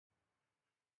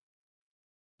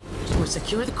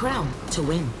secure the crown to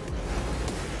win.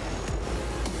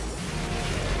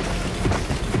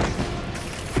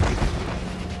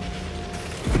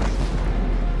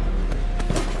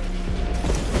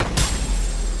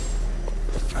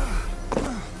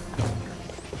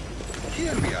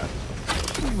 Here we are.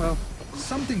 Well,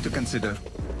 something to consider.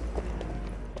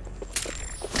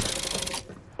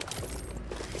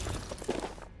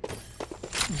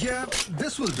 Yeah,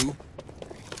 this will do.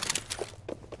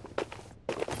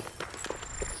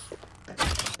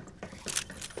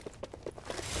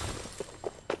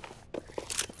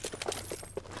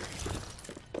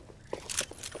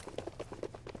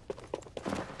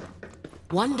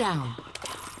 One down.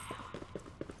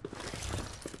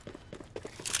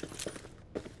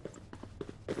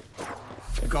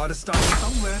 Gotta start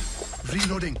somewhere.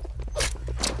 Reloading.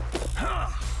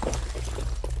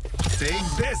 Take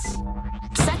this.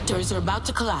 Sectors are about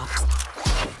to collapse.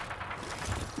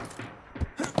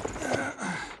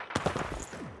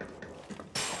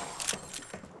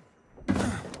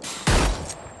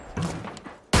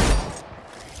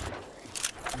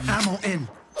 Ammo in.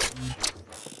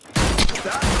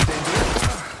 That's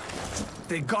dangerous.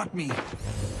 They got me.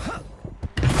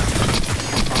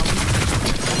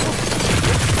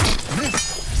 Miss.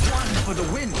 One for the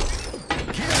win.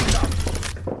 Gearing up.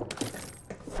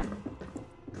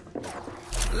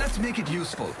 Let's make it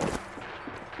useful.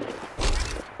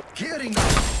 Gearing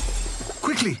up.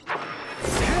 Quickly.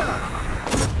 Here.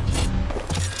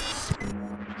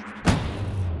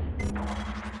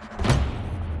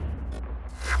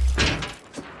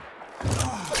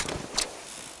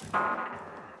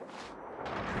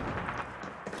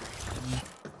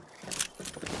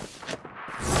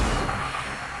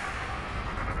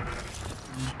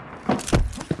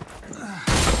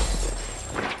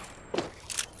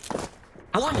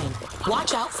 Warning,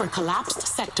 watch out for collapsed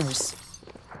sectors.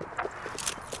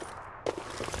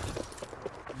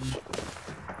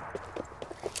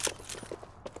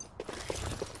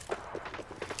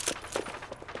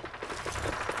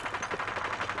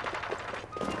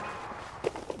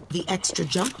 The extra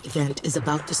jump event is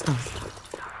about to start.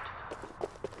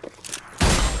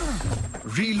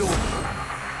 Reload.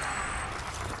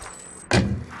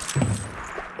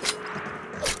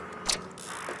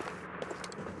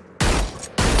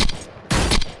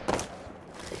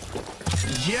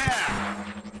 Yeah!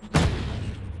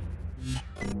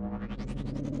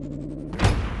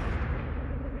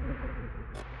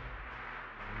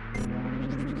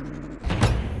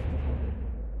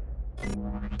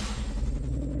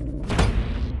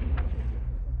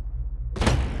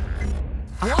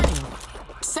 Warning,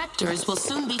 sectors will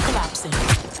soon be collapsing.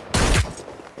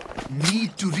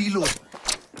 Need to reload.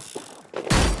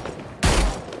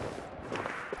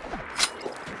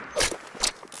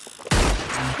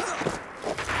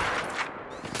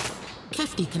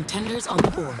 Contenders on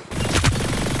the board.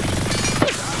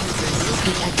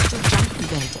 The extra jump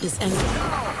event is ending.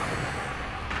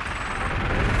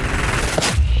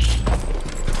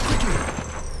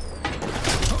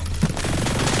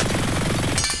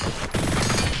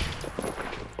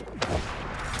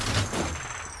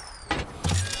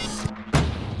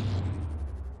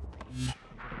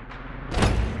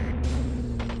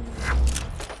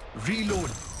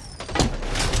 Reload.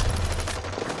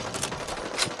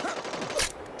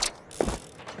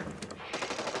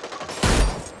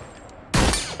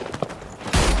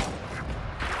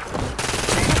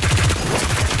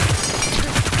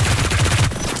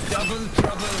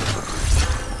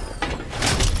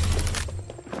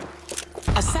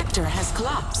 A sector has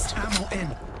collapsed. Ammo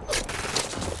in.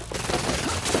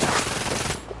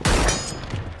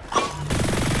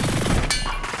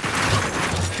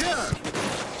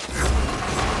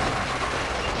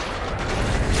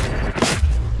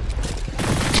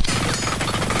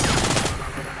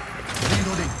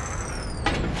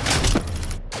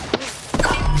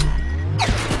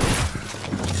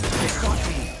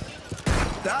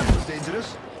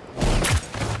 Dangerous.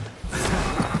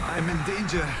 I'm in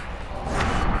danger.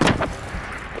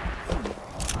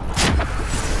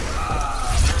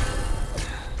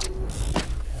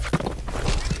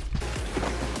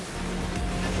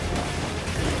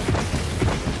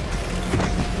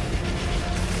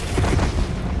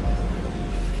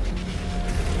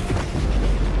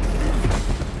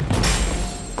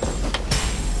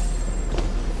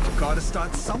 Gotta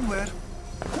start somewhere.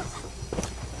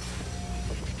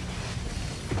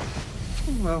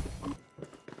 Well.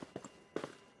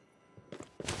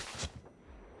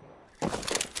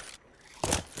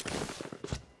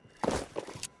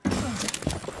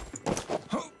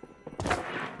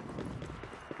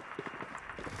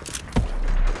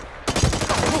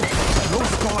 No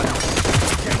squad.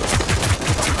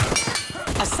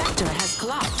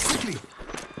 collapsed. Quickly!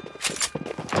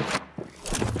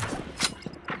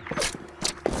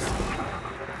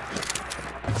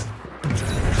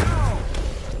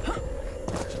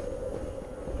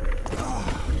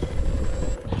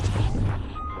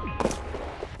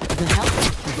 The health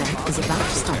event is about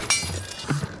to start.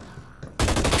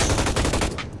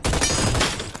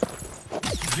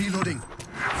 Reloading.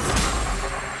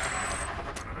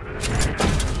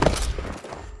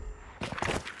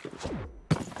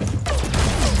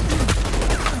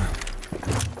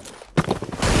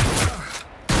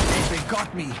 They got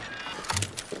me.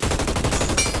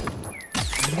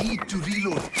 Need to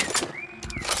reload.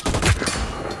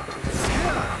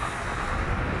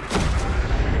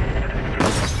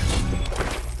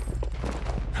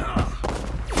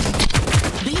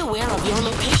 Be aware of your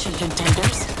location,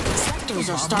 contenders. Sectors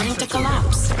are starting to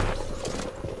collapse.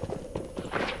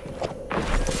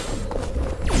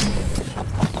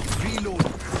 Reload.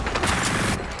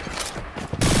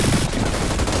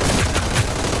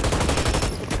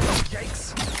 Yikes.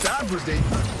 That was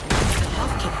dangerous. The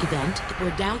health kit event,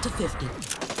 we're down to 50.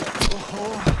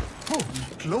 Oh,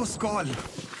 close call.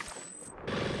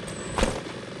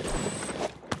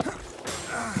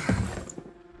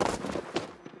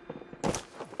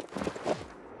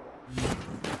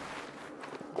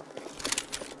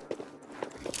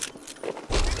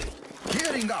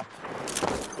 Gearing up.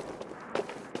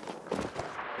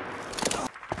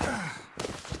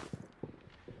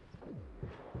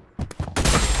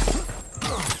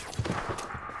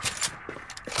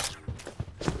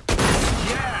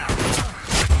 Yeah.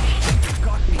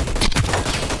 Got me.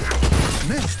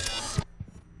 Missed.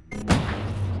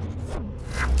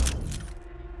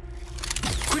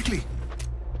 Quickly.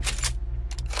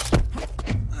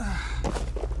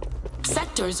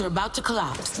 Sectors are about to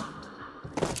collapse.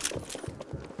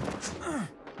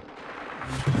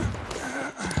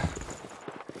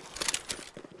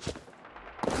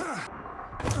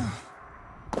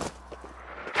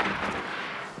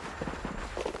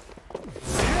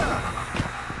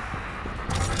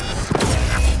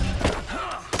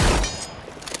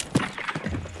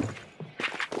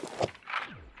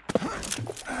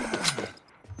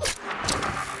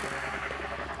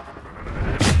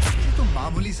 ये तो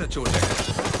मामूली सा चोट है.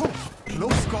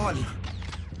 Close call.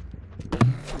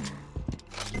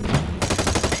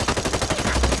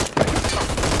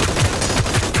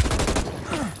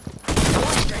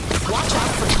 Watch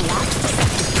out for collapse.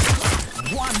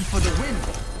 One for the win.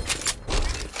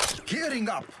 Gearing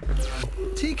up.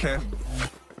 ठीक है.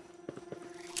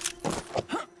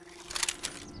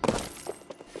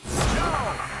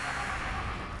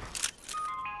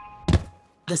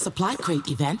 The supply crate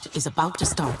event is about to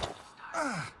start.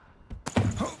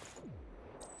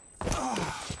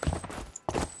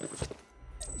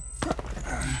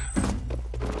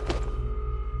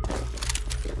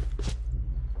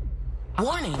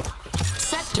 Warning!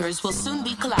 Sectors will soon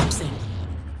be collapsing.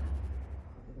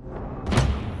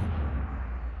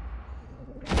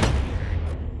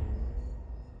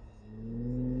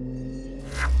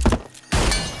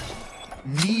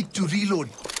 Need to reload.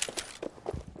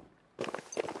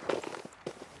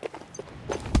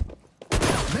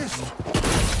 Missed.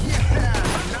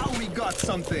 Yeah, now we got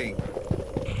something.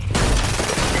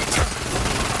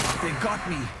 They got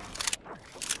me.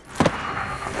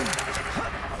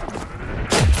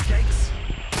 Yikes.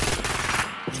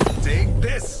 Take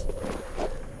this.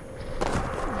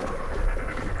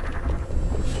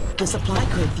 The supply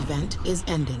crate event is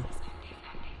ending.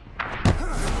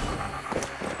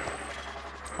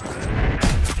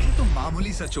 ये तो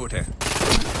मामूली सा चोट है.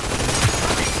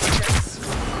 Yikes.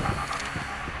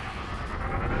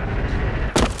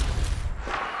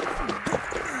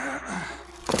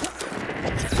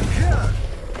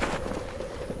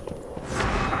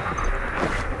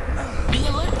 Be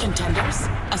alert, contenders.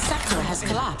 A sector has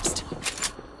collapsed.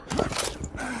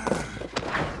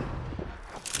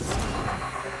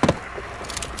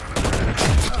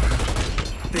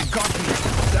 They got me.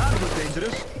 That was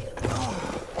dangerous.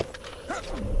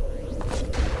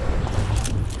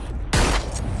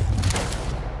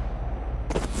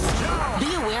 Be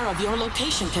aware of your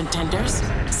location, contenders.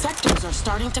 Sectors are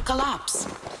starting to collapse.